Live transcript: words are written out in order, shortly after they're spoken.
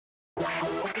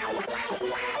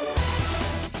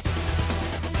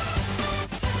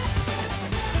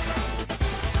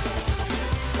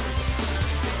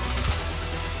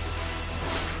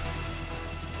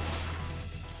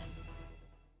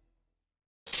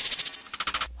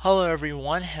Hello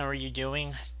everyone, how are you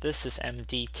doing? This is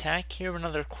MD Tech here with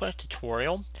another quick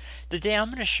tutorial. Today I'm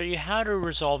going to show you how to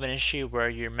resolve an issue where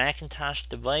your Macintosh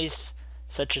device,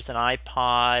 such as an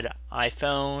iPod,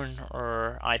 iPhone,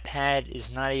 or iPad,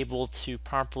 is not able to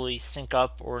properly sync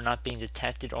up or not being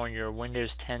detected on your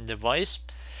Windows 10 device.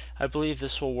 I believe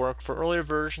this will work for earlier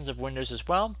versions of Windows as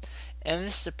well. And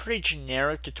this is a pretty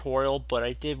generic tutorial, but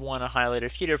I did want to highlight a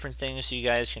few different things so you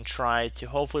guys can try to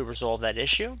hopefully resolve that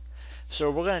issue. So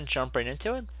we're going to jump right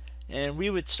into it, and we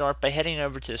would start by heading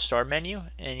over to the Start menu,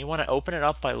 and you want to open it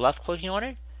up by left clicking on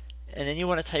it, and then you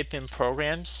want to type in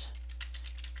Programs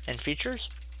and Features.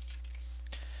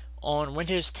 On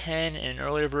Windows 10 and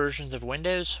earlier versions of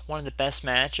Windows, one of the best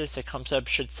matches that comes up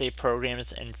should say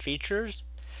Programs and Features.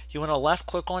 You want to left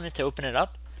click on it to open it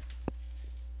up.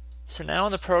 So now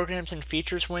in the Programs and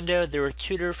Features window, there are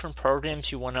two different programs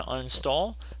you want to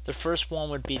uninstall. The first one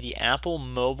would be the Apple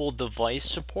mobile device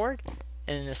support,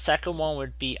 and the second one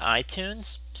would be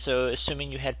iTunes. So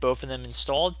assuming you had both of them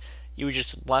installed, you would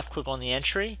just left click on the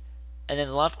entry, and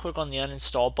then left click on the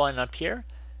uninstall button up here.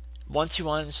 Once you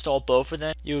uninstall both of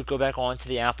them, you would go back onto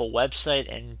the Apple website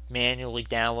and manually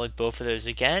download both of those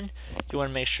again. You want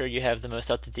to make sure you have the most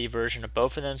up-to-date version of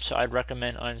both of them, so I'd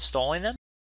recommend uninstalling them.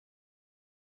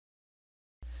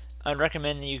 I'd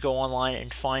recommend that you go online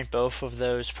and find both of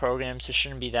those programs. It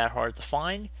shouldn't be that hard to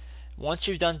find. Once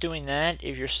you're done doing that,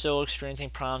 if you're still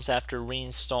experiencing problems after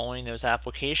reinstalling those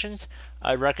applications,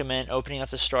 I'd recommend opening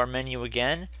up the Start menu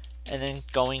again and then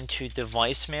going to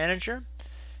Device Manager.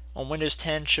 On Windows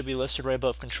 10 should be listed right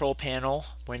above Control Panel.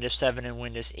 Windows 7 and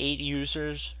Windows 8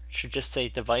 users should just say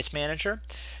Device Manager.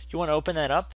 You want to open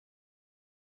that up.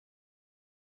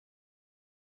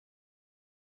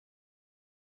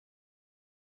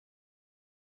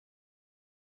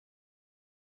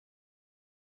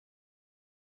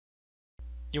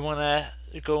 You want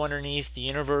to go underneath the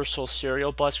Universal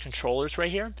Serial Bus Controllers right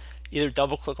here. Either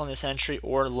double click on this entry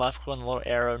or left click on the little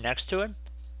arrow next to it.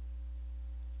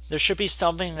 There should be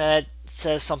something that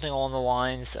says something along the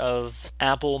lines of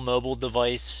Apple mobile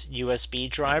device USB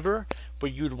driver.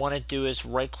 What you'd want to do is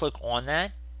right click on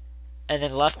that and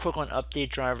then left click on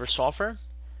Update Driver Software.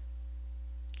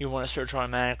 You want to search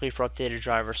automatically for updated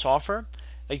driver software.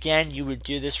 Again, you would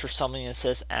do this for something that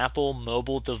says Apple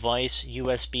mobile device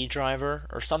USB driver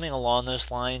or something along those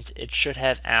lines. It should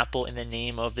have Apple in the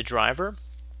name of the driver.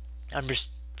 I'm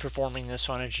just performing this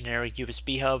on a generic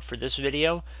USB hub for this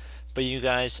video, but you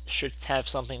guys should have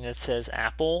something that says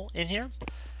Apple in here.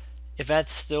 If that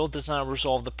still does not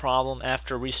resolve the problem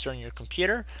after restarting your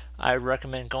computer, I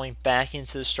recommend going back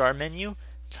into the Start menu,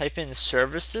 type in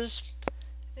Services.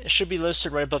 It should be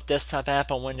listed right above Desktop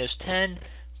App on Windows 10.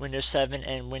 Windows 7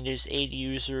 and Windows 8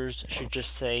 users should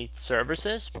just say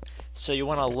Services. So you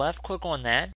want to left click on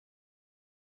that.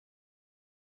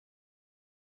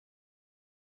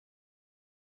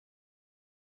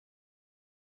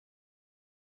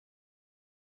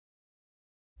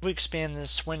 If we expand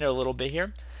this window a little bit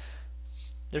here,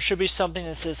 there should be something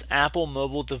that says Apple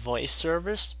Mobile Device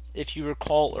Service. If you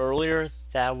recall earlier,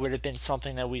 that would have been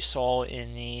something that we saw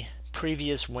in the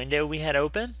previous window we had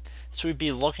open. So we'd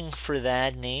be looking for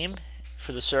that name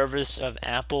for the service of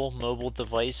Apple Mobile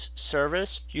Device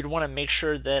Service. You'd want to make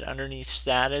sure that underneath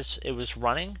status it was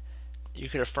running. You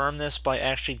could affirm this by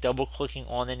actually double clicking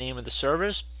on the name of the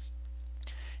service.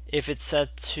 If it's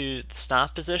set to the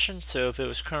stop position, so if it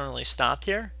was currently stopped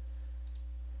here,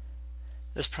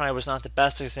 this probably was not the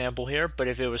best example here, but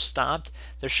if it was stopped,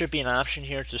 there should be an option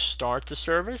here to start the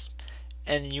service,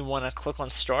 and you want to click on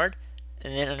Start.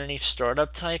 And then underneath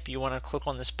Startup Type, you want to click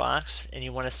on this box and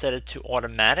you want to set it to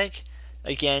Automatic.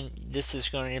 Again, this is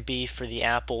going to be for the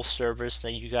Apple service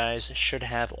that you guys should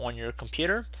have on your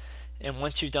computer. And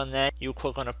once you've done that, you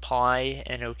click on Apply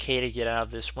and OK to get out of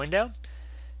this window.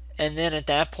 And then at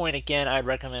that point, again, I'd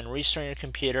recommend restarting your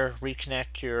computer,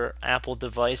 reconnect your Apple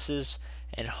devices,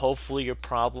 and hopefully your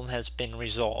problem has been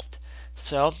resolved.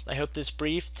 So I hope this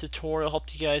brief tutorial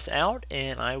helped you guys out,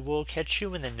 and I will catch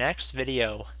you in the next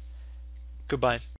video. Goodbye.